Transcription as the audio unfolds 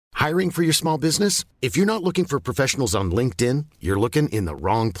Hiring for your small business? If you're not looking for professionals on LinkedIn, you're looking in the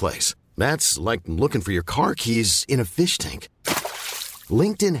wrong place. That's like looking for your car keys in a fish tank.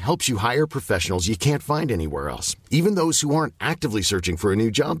 LinkedIn helps you hire professionals you can't find anywhere else, even those who aren't actively searching for a new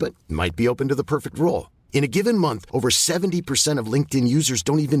job but might be open to the perfect role. In a given month, over 70% of LinkedIn users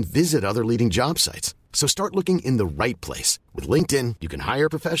don't even visit other leading job sites. So start looking in the right place. With LinkedIn, you can hire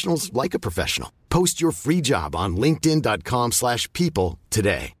professionals like a professional. Post your free job on linkedin.com/people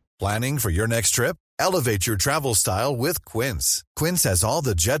today. Planning for your next trip? Elevate your travel style with Quince. Quince has all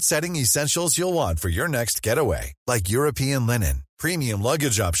the jet-setting essentials you'll want for your next getaway, like European linen, premium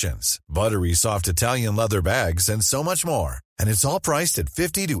luggage options, buttery soft Italian leather bags, and so much more. And it's all priced at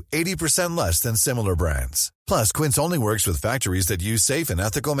 50 to 80% less than similar brands. Plus, Quince only works with factories that use safe and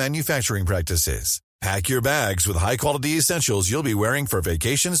ethical manufacturing practices. Pack your bags with high-quality essentials you'll be wearing for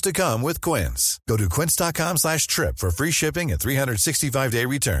vacations to come with Quince. Go to quince.com/trip for free shipping and 365-day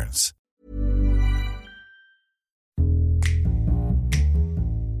returns.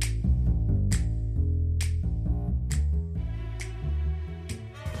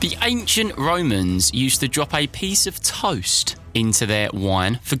 The ancient Romans used to drop a piece of toast into their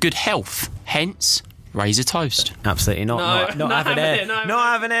wine for good health. Hence, raise a toast. Absolutely not. Not having it. Not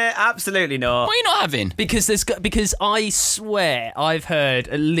having it. Absolutely not. What are you not having? Because I swear I've heard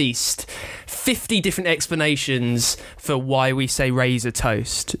at least 50 different explanations for why we say raise a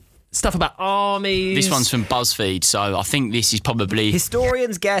toast. Stuff about armies. This one's from BuzzFeed, so I think this is probably...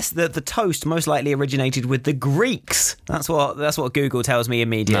 Historians guess that the toast most likely originated with the Greeks. That's what Google tells me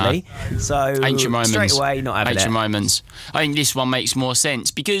immediately. No. So Ancient Romans. Straight away, not having Ancient Romans. I think this one makes more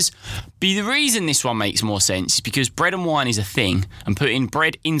sense because the reason this one makes more sense is because bread and wine is a thing, and putting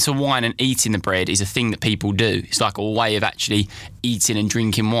bread into wine and eating the bread is a thing that people do. It's like a way of actually eating and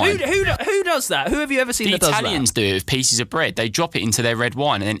drinking wine. Who does that? Who have you ever seen that does that? The Italians do it with pieces of bread. They drop it into their red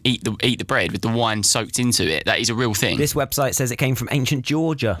wine and then eat the bread with the wine soaked into it. That is a real thing. This website says it came from ancient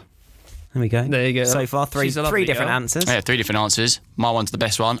Georgia. There we go. There you go. So far, three different answers. Yeah, 3 different answers. My one's the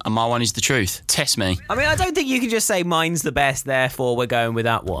best one, and my one is the truth. Test me. I mean, I don't think you can just say mine's the best, therefore we're going with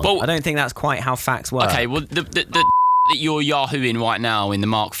that one. Well, I don't think that's quite how facts work. Okay, well, the that you're yahooing right now in the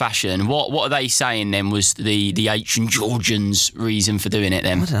Mark fashion, what are they saying then was the ancient Georgians' reason for doing it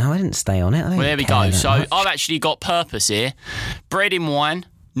then? I don't know, I didn't stay on it. Well, there we go. So I've actually got purpose here. Bread in wine,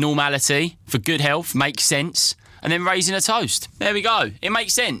 normality, for good health, makes sense. And then raising a toast. There we go. It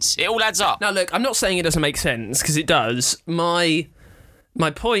makes sense. It all adds up. Now, look, I'm not saying it doesn't make sense, because it does. My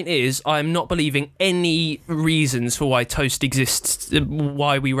point is, I'm not believing any reasons for why toast exists,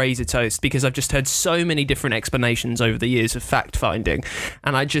 why we raise a toast, because I've just heard so many different explanations over the years of fact-finding,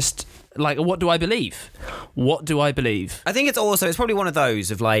 and I just... what do I believe? What do I believe? I think it's probably one of those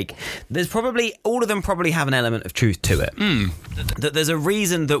of there's probably, all of them probably have an element of truth to it. That there's a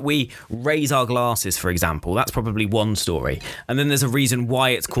reason that we raise our glasses, for example. That's probably one story. And then there's a reason why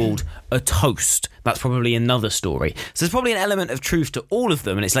it's called a toast. That's probably another story. So there's probably an element of truth to all of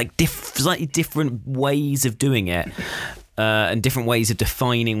them, and it's slightly different ways of doing it. And different ways of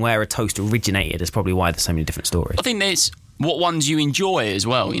defining where a toast originated is probably why there's so many different stories. I think there's what ones you enjoy as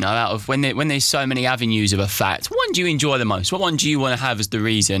well, out of when there's so many avenues of a fact. What one do you enjoy the most? What one do you want to have as the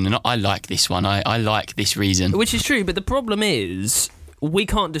reason? And I like this one. I like this reason. Which is true, but the problem is we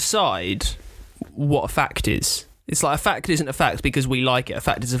can't decide what a fact is. It's like a fact isn't a fact because we like it. A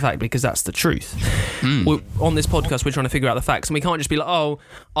fact is a fact because that's the truth. On this podcast, we're trying to figure out the facts, and we can't just be like, oh,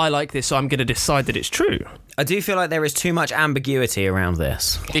 I like this, so I'm going to decide that it's true. I do feel like there is too much ambiguity around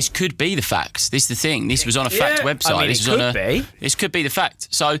this. This could be the facts. This is the thing. This was on a fact website. I mean, This could be the fact.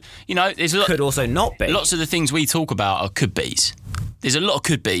 So, there's a lot... Could also not be. Lots of the things we talk about are could-bes. There's a lot of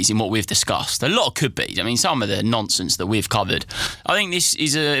could-bes in what we've discussed. A lot of could-bes. I mean, some of the nonsense that we've covered. I think this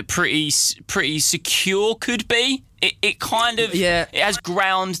is a pretty secure could-be. It kind of... Yeah. It has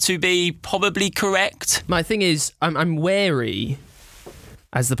ground to be probably correct. My thing is, I'm wary,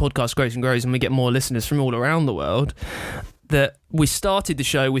 as the podcast grows and grows and we get more listeners from all around the world, that we started the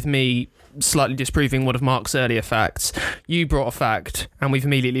show with me slightly disproving one of Mark's earlier facts. You brought a fact, and we've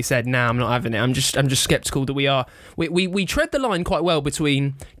immediately said, "Nah, I'm not having it." I'm just sceptical that we tread the line quite well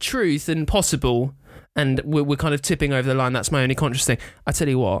between truth and possible, and we're kind of tipping over the line. That's my only conscious thing. I tell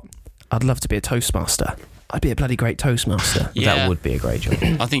you what, I'd love to be a Toastmaster. I'd be a bloody great Toastmaster. Yeah. That would be a great job.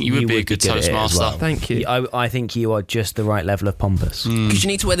 I think you would be a good Toastmaster. Well. Thank you. I think you are just the right level of pompous. Because you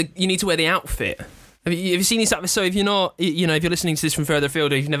need to wear the outfit. Have you seen this? So if you're not, if you're listening to this from further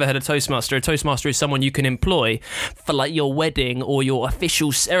afield, or you've never heard of a Toastmaster is someone you can employ for your wedding or your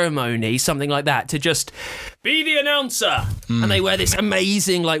official ceremony, something like that, to just be the announcer. And they wear this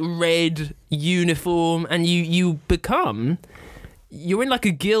amazing red uniform, and you become you're in like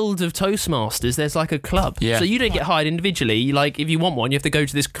a guild of Toastmasters. There's like a club. Yeah. So you don't get hired individually. Like, if you want one, you have to go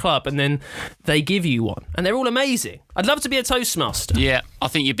to this club and then they give you one. And they're all amazing. I'd love to be a Toastmaster. Yeah, I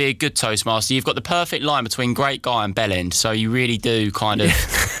think you'd be a good Toastmaster. You've got the perfect line between great guy and bellend, so you really do kind of...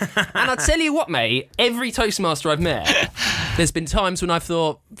 And I tell you what, mate, every Toastmaster I've met, there's been times when I've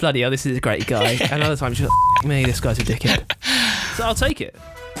thought, bloody hell, this is a great guy. And other times you're like, me, this guy's a dickhead. So I'll take it.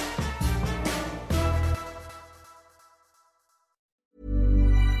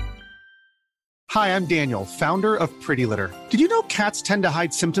 Hi, I'm Daniel, founder of Pretty Litter. Did you know cats tend to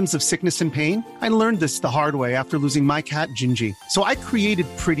hide symptoms of sickness and pain? I learned this the hard way after losing my cat, Gingy. So I created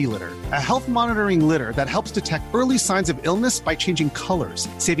Pretty Litter, a health monitoring litter that helps detect early signs of illness by changing colors,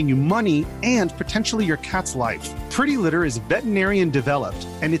 saving you money and potentially your cat's life. Pretty Litter is veterinarian developed,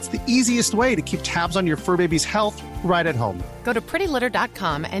 and it's the easiest way to keep tabs on your fur baby's health right at home. Go to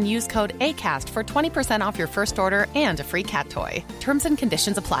prettylitter.com and use code ACAST for 20% off your first order and a free cat toy. Terms and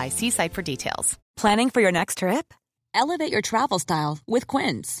conditions apply. See site for details. Planning for your next trip? Elevate your travel style with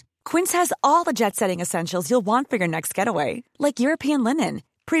Quince. Quince has all the jet-setting essentials you'll want for your next getaway, like European linen,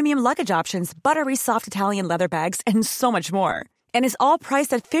 premium luggage options, buttery soft Italian leather bags, and so much more. And is all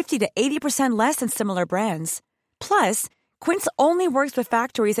priced at 50 to 80% less than similar brands. Plus, Quince only works with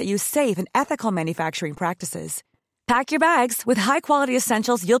factories that use safe and ethical manufacturing practices. Pack your bags with high-quality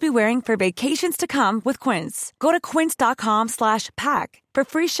essentials you'll be wearing for vacations to come with Quince. Go to quince.com/pack for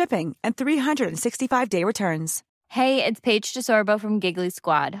free shipping and 365-day returns. Hey, it's Paige DeSorbo from Giggly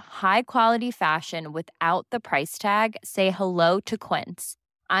Squad. High quality fashion without the price tag. Say hello to Quince.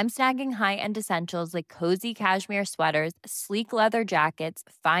 I'm snagging high-end essentials like cozy cashmere sweaters, sleek leather jackets,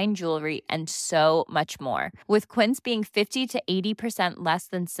 fine jewelry, and so much more. With Quince being 50 to 80% less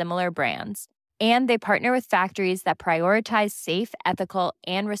than similar brands. And they partner with factories that prioritize safe, ethical,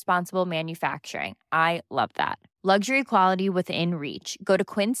 and responsible manufacturing. I love that. Luxury quality within reach. Go to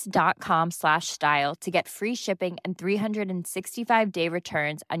quince.com/style to get free shipping and 365-day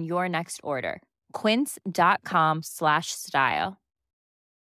returns on your next order. Quince.com/style.